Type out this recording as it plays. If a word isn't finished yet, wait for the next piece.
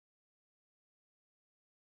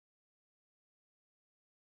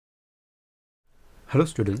Hello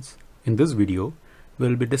students, in this video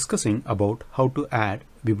we'll be discussing about how to add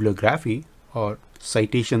bibliography or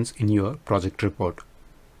citations in your project report.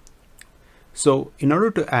 So in order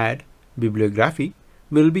to add bibliography,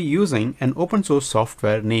 we'll be using an open source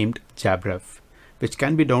software named JabRef, which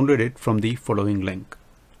can be downloaded from the following link.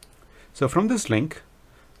 So from this link,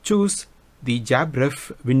 choose the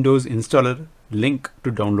JabRef Windows installer link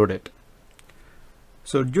to download it.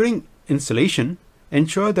 So during installation,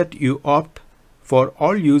 ensure that you opt for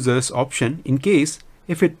all users option in case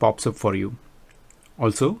if it pops up for you.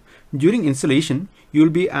 Also, during installation, you will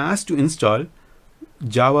be asked to install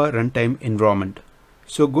Java runtime environment.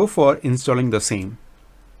 So go for installing the same.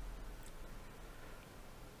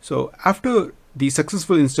 So after the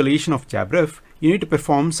successful installation of JabRef, you need to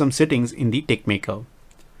perform some settings in the TechMaker.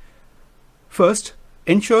 First,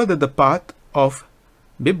 ensure that the path of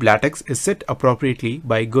BibLatex is set appropriately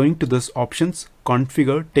by going to this options,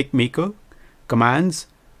 configure TechMaker, commands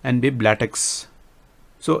and BibLatex.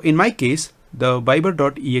 So in my case, the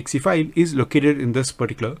biber.exe file is located in this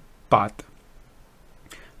particular path.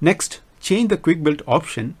 Next, change the quick build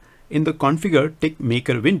option in the configure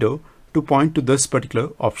TechMaker window to point to this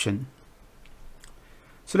particular option.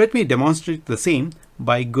 So let me demonstrate the same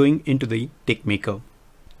by going into the TechMaker.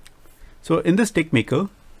 So in this TechMaker,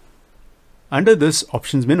 under this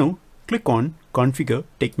options menu, click on configure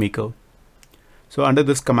TechMaker. So under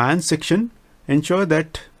this command section, ensure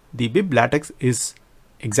that the BibLatex is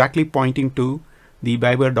exactly pointing to the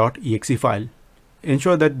biber.exe file.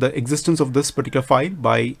 Ensure that the existence of this particular file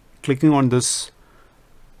by clicking on this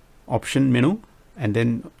option menu and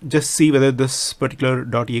then just see whether this particular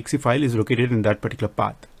 .exe file is located in that particular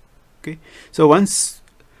path. Okay, so once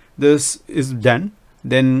this is done,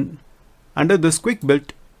 then under this quick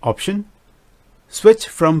build option, switch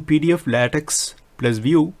from PDF LaTeX plus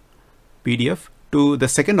view PDF to the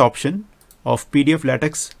second option of PDF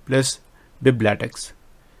LaTeX plus BibLatex,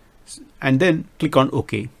 and then click on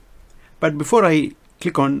OK. But before I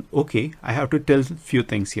click on OK, I have to tell a few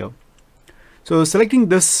things here. So selecting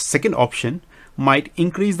this second option might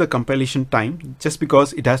increase the compilation time just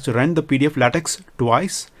because it has to run the PDF LaTeX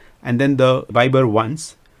twice and then the biber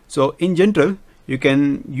once. So in general, you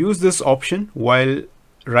can use this option while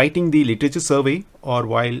writing the literature survey or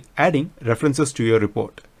while adding references to your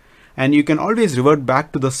report. And you can always revert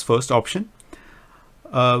back to this first option,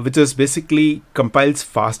 which is basically compiles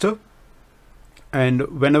faster.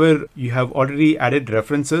 And whenever you have already added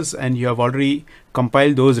references and you have already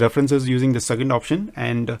compiled those references using the second option,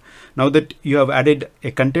 and now that you have added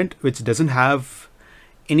a content which doesn't have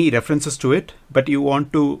any references to it, but you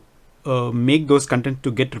want to make those content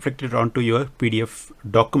to get reflected onto your PDF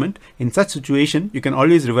document, in such situation, you can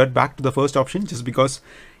always revert back to the first option just because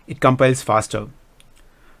it compiles faster.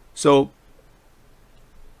 So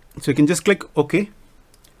you can just click OK.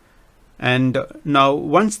 And now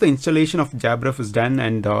once the installation of JabRef is done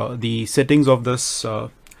and the settings of this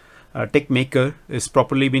TechMaker is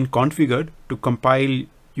properly been configured to compile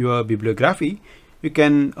your bibliography, you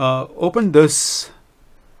can open this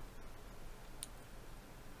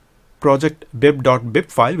project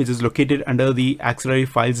bib.bib file, which is located under the auxiliary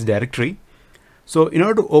files directory. So in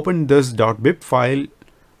order to open this .bib file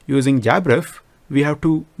using JabRef, we have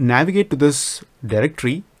to navigate to this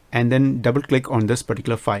directory and then double click on this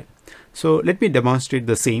particular file. So let me demonstrate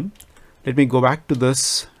the same. Let me go back to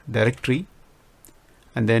this directory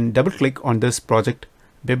and then double click on this project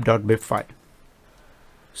bib.bib file.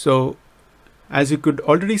 So as you could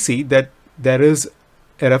already see that there is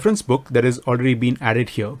a reference book that is already been added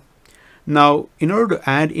here. Now in order to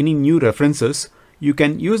add any new references, you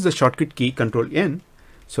can use the shortcut key Ctrl+N,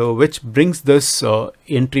 so which brings this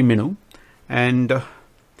entry menu. And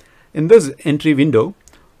in this entry window,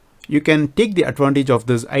 you can take the advantage of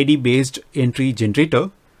this ID based entry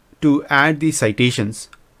generator to add the citations.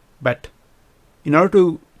 But in order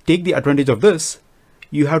to take the advantage of this,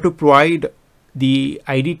 you have to provide the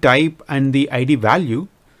ID type and the ID value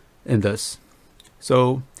in this.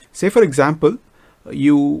 So say for example,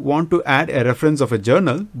 you want to add a reference of a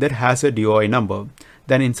journal that has a DOI number.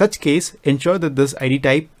 Then in such case, ensure that this ID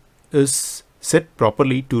type is set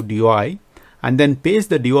properly to DOI and then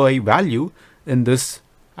paste the DOI value in this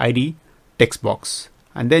ID text box.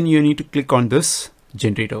 And then you need to click on this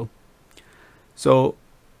generator. So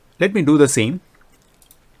let me do the same.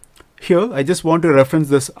 Here, I just want to reference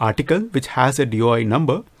this article which has a DOI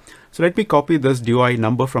number. So let me copy this DOI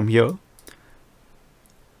number from here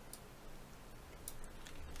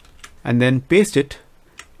and then paste it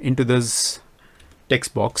into this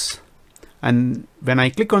text box. And when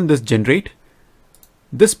I click on this generate,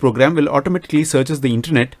 This program will automatically searches the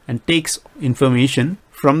internet and takes information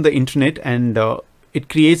from the internet and it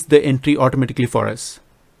creates the entry automatically for us.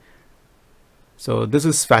 So this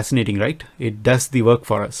is fascinating, right? It does the work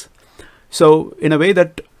for us. So in a way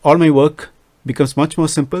that all my work becomes much more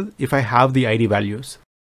simple if I have the ID values.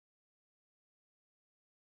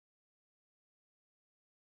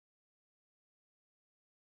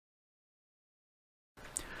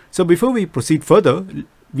 So before we proceed further,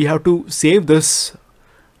 we have to save this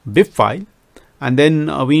bib file, and then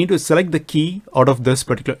we need to select the key out of this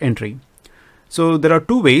particular entry. So there are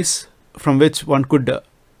two ways from which one could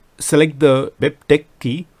select the bibtex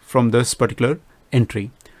key from this particular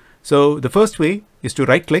entry. So the first way is to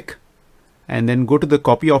right click and then go to the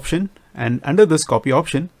copy option, and under this copy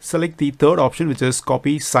option select the third option, which is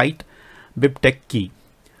copy cite bibtex key.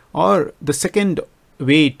 Or the second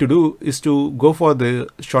way to do is to go for the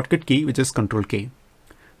shortcut key, which is Ctrl K.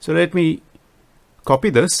 So let me copy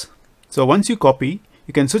this. So once you copy,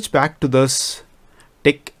 you can switch back to this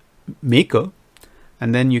text maker,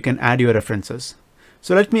 and then you can add your references.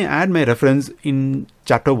 So let me add my reference in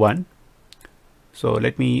chapter 1. So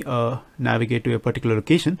let me navigate to a particular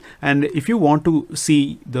location, and if you want to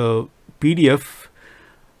see the PDF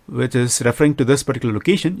which is referring to this particular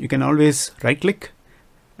location, you can always right click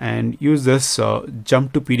and use this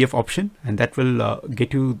jump to PDF option, and that will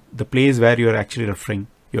get you the place where you are actually referring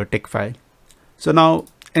your text file. So now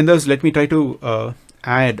in this, let me try to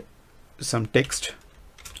add some text,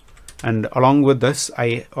 and along with this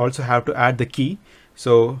I also have to add the key.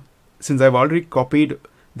 So since I've already copied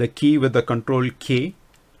the key with the Ctrl K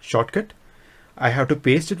shortcut, I have to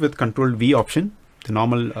paste it with Ctrl V option, the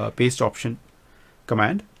normal paste option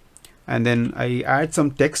command, and then I add some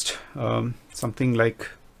text, something like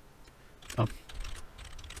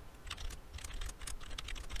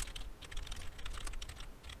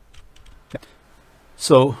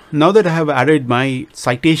so now that I have added my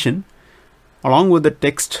citation along with the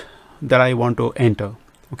text that I want to enter.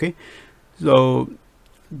 Okay, so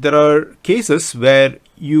there are cases where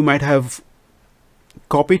you might have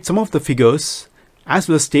copied some of the figures as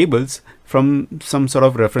well as tables from some sort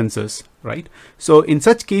of references, right? So in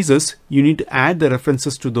such cases, you need to add the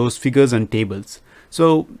references to those figures and tables.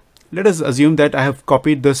 So let us assume that I have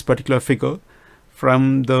copied this particular figure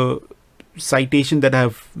from the citation that I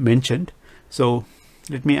have mentioned. So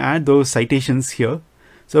let me add those citations here.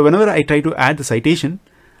 So whenever I try to add the citation,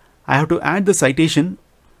 I have to add the citation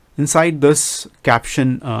inside this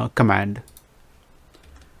caption command.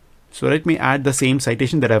 So let me add the same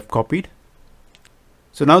citation that I've copied.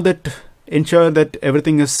 So now that ensure that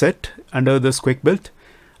everything is set under this quick build,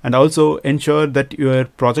 and also ensure that your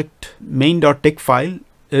project main.text file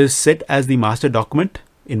is set as the master document.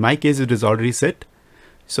 In my case, it is already set.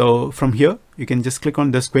 So from here, you can just click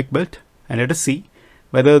on this quick build and let us see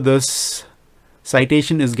whether this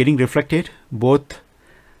citation is getting reflected both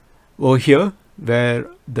over here where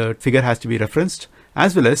the figure has to be referenced,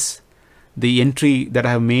 as well as the entry that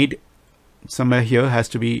I have made somewhere here has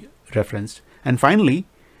to be referenced. And finally,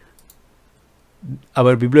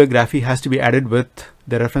 our bibliography has to be added with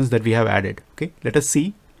the reference that we have added. Okay, let us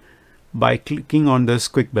see by clicking on this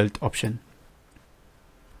quick build option.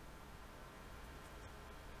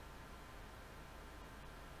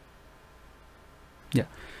 Yeah,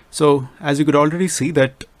 so as you could already see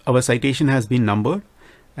that our citation has been numbered,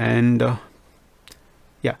 and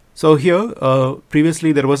yeah, so here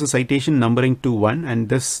previously there was a citation numbering to 1, and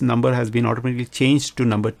this number has been automatically changed to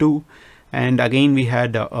number 2, and again we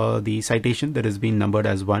had the citation that has been numbered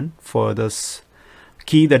as 1 for this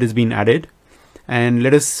key that has been added. And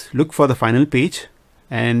let us look for the final page,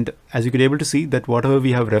 and as you could able to see that whatever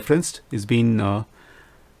we have referenced is been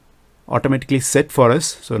automatically set for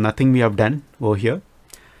us, so nothing we have done over here.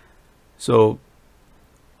 So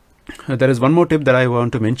there is one more tip that I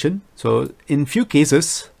want to mention. So in few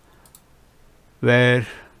cases where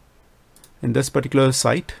in this particular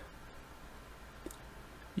site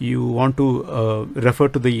you want to refer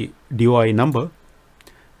to the DOI number,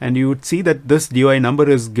 and you would see that this DOI number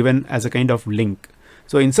is given as a kind of link.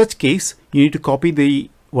 So in such case, you need to copy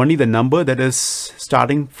only the number that is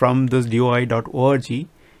starting from this doi.org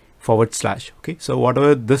 /. Okay, so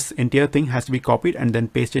whatever this entire thing has to be copied and then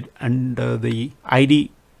pasted under the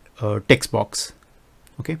ID text box.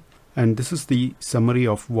 Okay, and this is the summary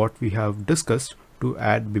of what we have discussed to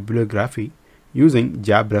add bibliography using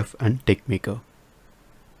JabRef and TextMaker.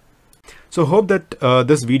 So hope that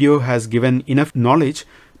this video has given enough knowledge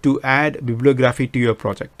to add bibliography to your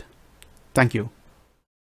project. Thank you.